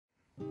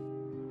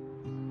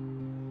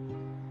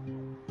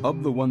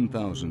Of the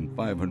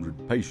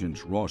 1,500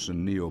 patients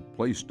Rawson-Neal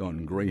placed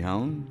on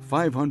Greyhound,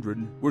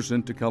 500 were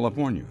sent to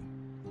California.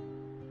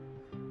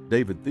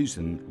 David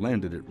Thiessen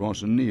landed at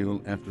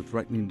Rawson-Neal after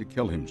threatening to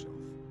kill himself.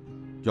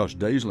 Just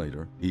days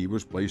later, he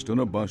was placed on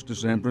a bus to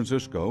San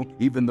Francisco,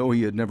 even though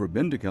he had never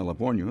been to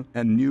California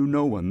and knew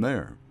no one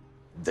there.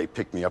 They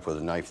picked me up with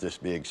a knife this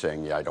big,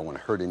 saying, yeah, I don't want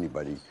to hurt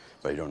anybody,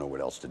 but I don't know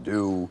what else to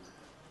do.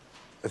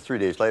 3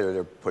 days later,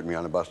 they're putting me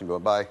on a bus and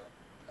going, bye.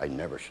 I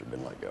never should have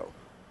been let go.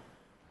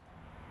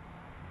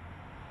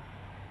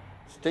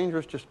 It's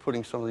dangerous just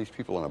putting some of these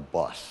people on a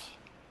bus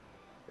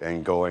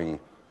and going,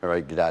 all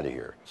right, get out of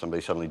here.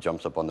 Somebody suddenly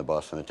jumps up on the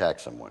bus and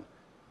attacks someone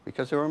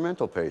because they were a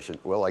mental patient.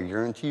 Well, I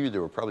guarantee you they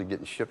were probably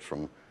getting shipped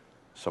from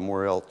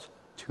somewhere else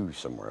to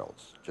somewhere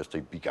else just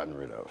to be gotten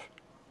rid of.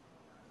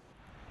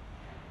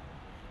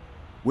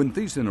 When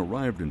Thiessen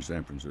arrived in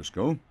San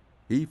Francisco,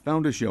 he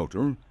found a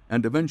shelter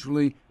and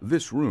eventually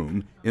this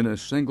room in a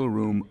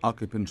single-room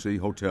occupancy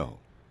hotel,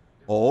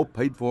 all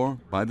paid for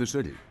by the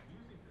city.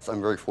 So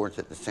I'm very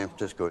fortunate that San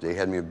Francisco, they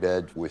had me in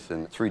bed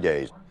within 3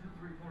 days.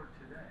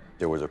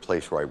 There was a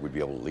place where I would be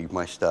able to leave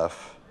my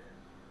stuff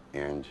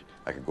and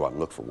I could go out and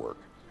look for work.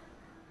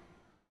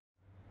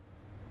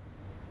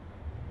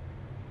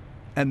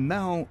 And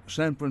now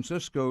San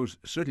Francisco's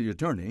city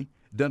attorney,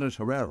 Dennis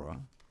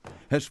Herrera,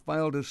 has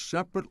filed a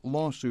separate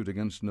lawsuit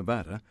against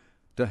Nevada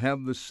to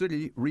have the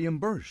city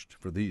reimbursed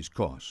for these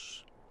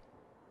costs.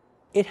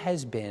 It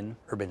has been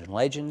urban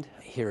legend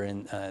here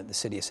in the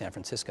city of San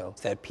Francisco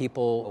that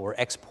people were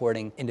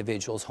exporting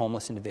individuals,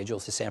 homeless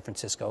individuals, to San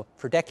Francisco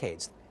for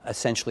decades,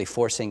 essentially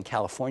forcing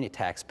California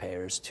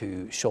taxpayers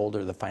to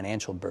shoulder the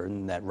financial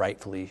burden that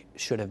rightfully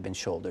should have been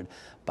shouldered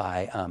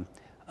by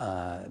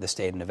the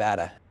state of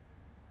Nevada.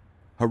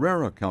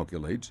 Herrera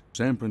calculates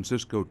San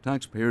Francisco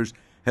taxpayers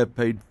have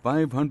paid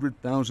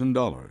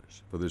 $500,000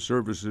 for the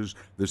services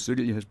the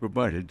city has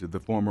provided to the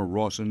former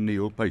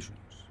Rawson-Neal patients.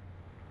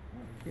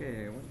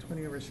 Okay,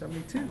 120 over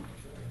 72. So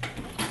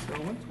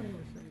 120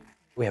 over 72.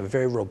 We have a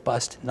very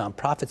robust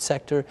nonprofit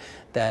sector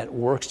that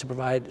works to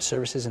provide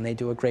services, and they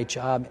do a great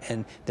job.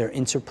 And their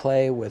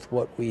interplay with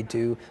what we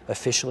do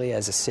officially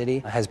as a city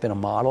has been a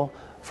model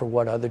for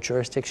what other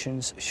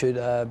jurisdictions should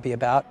be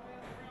about.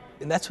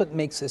 And that's what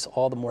makes this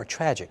all the more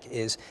tragic,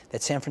 is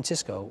that San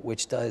Francisco,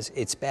 which does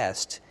its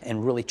best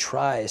and really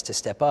tries to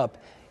step up,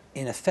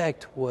 in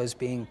effect was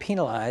being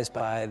penalized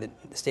by the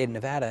state of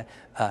Nevada,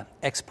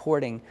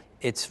 exporting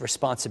its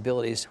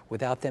responsibilities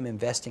without them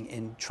investing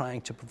in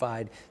trying to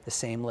provide the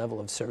same level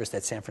of service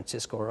that San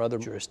Francisco or other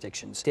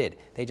jurisdictions did.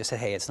 They just said,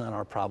 hey, it's not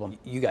our problem.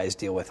 You guys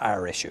deal with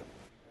our issue.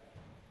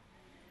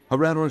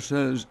 Herrera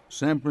says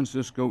San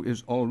Francisco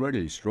is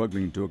already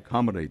struggling to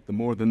accommodate the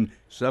more than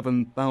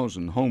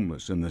 7,000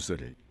 homeless in the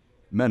city,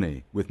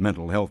 many with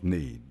mental health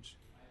needs.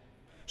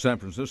 San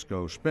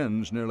Francisco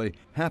spends nearly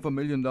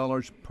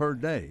 $500,000 per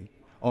day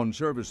on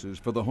services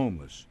for the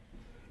homeless,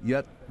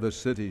 yet the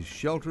city's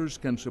shelters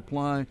can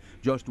supply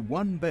just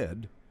one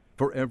bed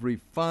for every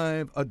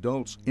 5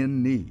 adults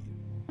in need.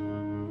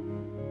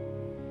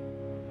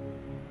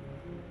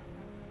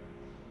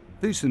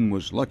 Thiessen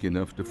was lucky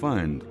enough to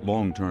find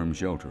long-term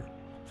shelter.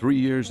 3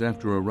 years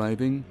after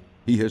arriving,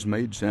 he has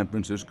made San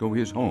Francisco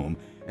his home,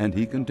 and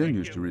he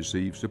continues to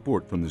receive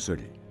support from the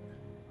city.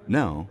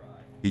 Now,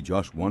 he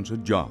just wants a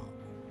job.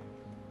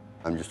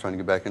 I'm just trying to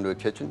get back into a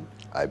kitchen.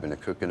 I've been a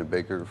cook and a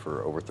baker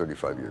for over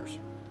 35 years.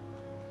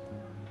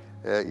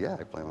 Yeah,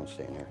 I plan on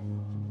staying here.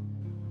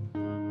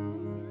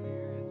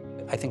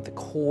 I think the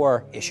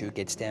core issue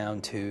gets down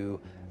to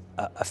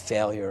a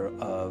failure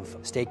of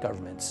state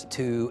governments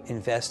to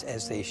invest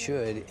as they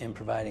should in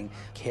providing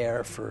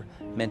care for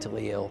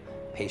mentally ill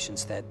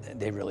patients that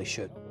they really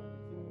should.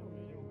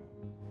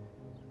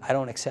 I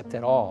don't accept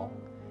at all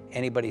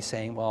anybody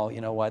saying, well,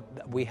 you know what,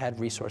 we had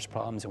resource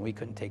problems and we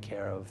couldn't take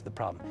care of the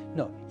problem.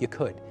 No, you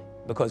could,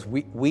 because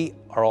we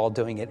are all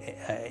doing it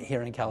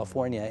here in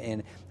California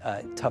in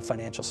tough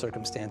financial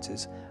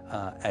circumstances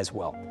as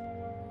well.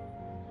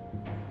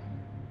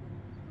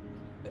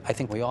 I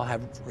think we all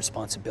have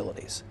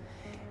responsibilities.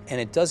 And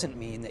it doesn't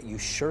mean that you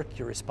shirk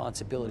your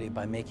responsibility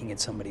by making it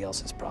somebody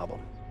else's problem.